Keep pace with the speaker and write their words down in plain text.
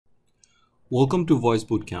Welcome to Voice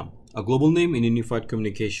Bootcamp, a global name in unified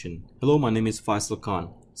communication. Hello, my name is Faisal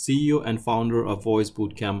Khan, CEO and founder of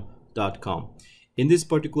voicebootcamp.com. In this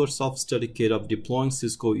particular self-study kit of deploying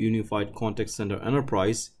Cisco Unified Contact Center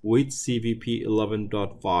Enterprise with CVP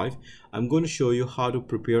 11.5, I'm going to show you how to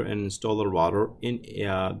prepare and install a router in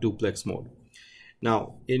duplex mode.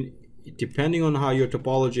 Now, depending on how your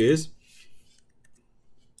topology is,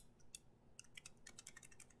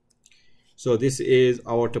 so this is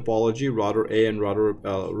our topology, router A and router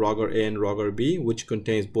A and router B, which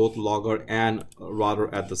contains both logger and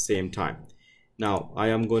router at the same time. Now I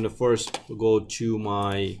am going to first go to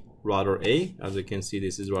my router A. As you can see,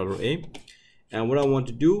 this is router A. And what I want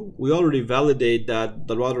to do, we already validate that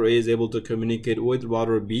the router A is able to communicate with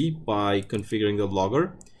router B by configuring the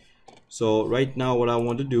logger. So right now what I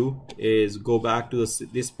want to do is go back to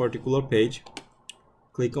this particular page,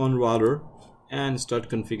 click on router, and start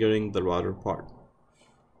configuring the router part.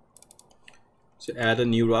 So add a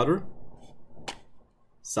new router,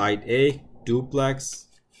 site A, duplex,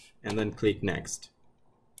 and then click next.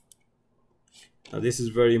 Now this is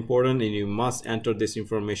very important and you must enter this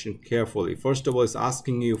information carefully. First of all, it's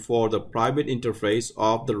asking you for the private interface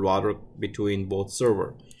of the router between both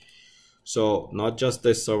server. So not just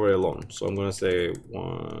this server alone. So I'm going to say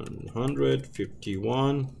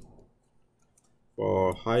 151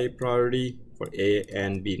 for high priority for A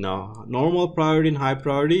and B. Now normal priority and high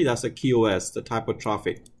priority, that's a QoS, the type of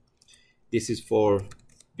traffic. This is for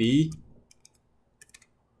B.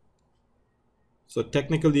 So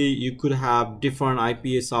technically you could have different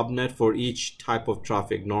IPA subnet for each type of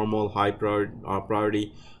traffic, normal, high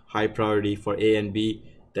priority, high priority for A and B,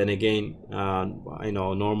 then again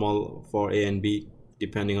normal for A and B,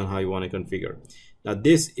 depending on how you want to configure. Now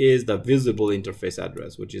this is the visible interface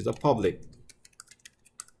address, which is the public.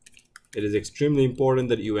 It is extremely important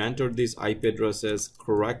that you enter these IP addresses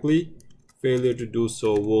correctly. Failure to do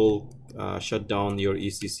so will shut down your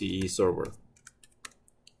UCCE server.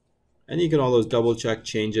 And you can always double check,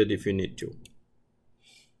 change it if you need to.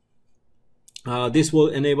 This will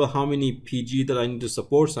enable how many PG that I need to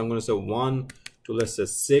support. So I'm going to say 1 to, let's say,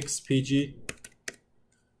 6 PG.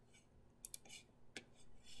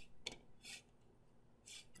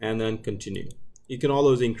 And then continue. You can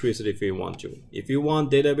always increase it if you want to. If you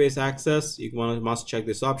want database access, you must check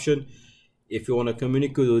this option. If you want to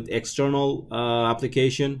communicate with external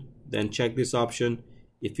application, then check this option.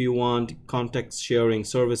 If you want context sharing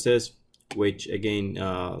services, which again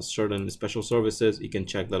certain special services, you can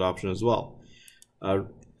check that option as well.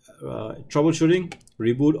 Troubleshooting,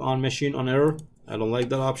 reboot on machine on error. I don't like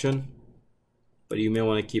that option, but you may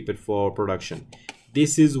want to keep it for production.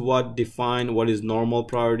 This is what define what is normal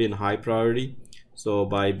priority and high priority. So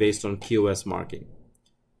based on QoS marking.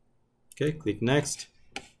 Okay, click next.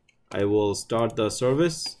 I will start the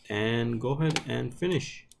service and go ahead and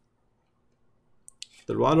finish.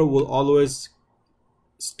 The router will always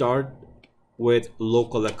start with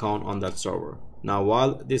local account on that server. Now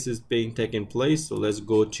while this is being taken place, so let's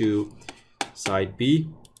go to site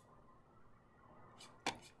B,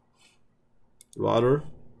 router.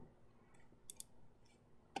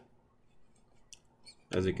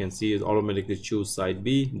 As you can see, it automatically choose site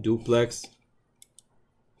B, duplex,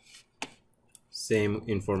 same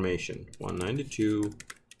information,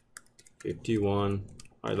 192.51.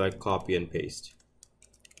 I like copy and paste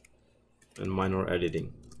and minor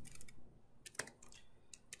editing.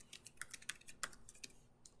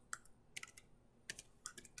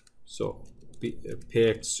 So pay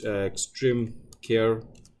extreme care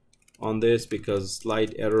on this, because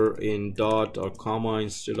slight error in dot or comma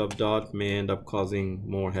instead of dot may end up causing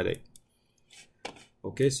more headache.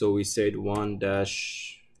 Okay, so we said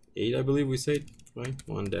 1-8, I believe we said, right?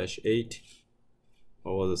 1-8,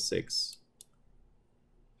 or was it 6?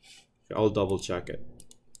 Okay, I'll double check it.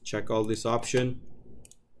 Check all this option.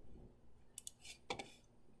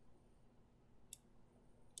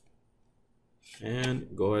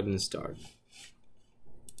 And go ahead and start.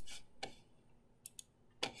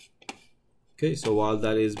 Okay, so while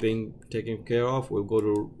that is being taken care of, we'll go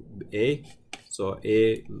to A. So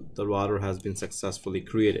A, the router has been successfully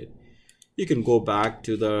created. You can go back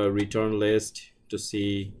to the return list to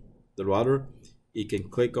see the router. You can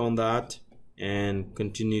click on that and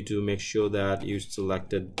continue to make sure that you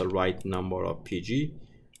selected the right number of PG.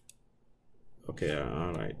 Okay,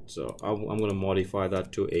 all right. So I'm going to modify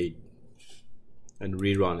that to 8 and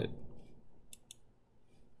rerun it.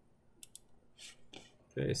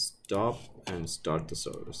 Okay, stop and start the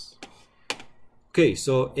service. Okay,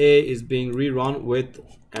 so A is being rerun with,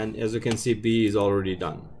 and as you can see, B is already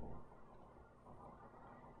done.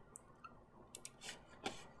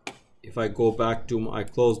 if I go back to, I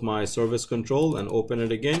close my service control and open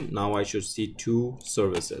it again, now I should see 2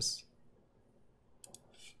 services.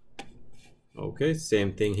 Okay,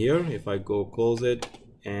 same thing here. If I go close it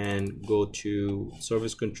and go to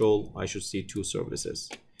service control, I should see 2 services.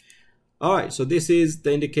 All right, so this is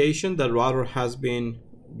the indication that router has been,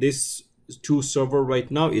 this 2 server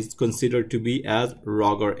right now is considered to be as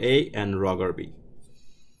Rogger A and Rogger B.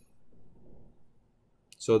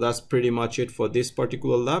 So that's pretty much it for this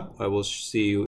particular lab. I will see you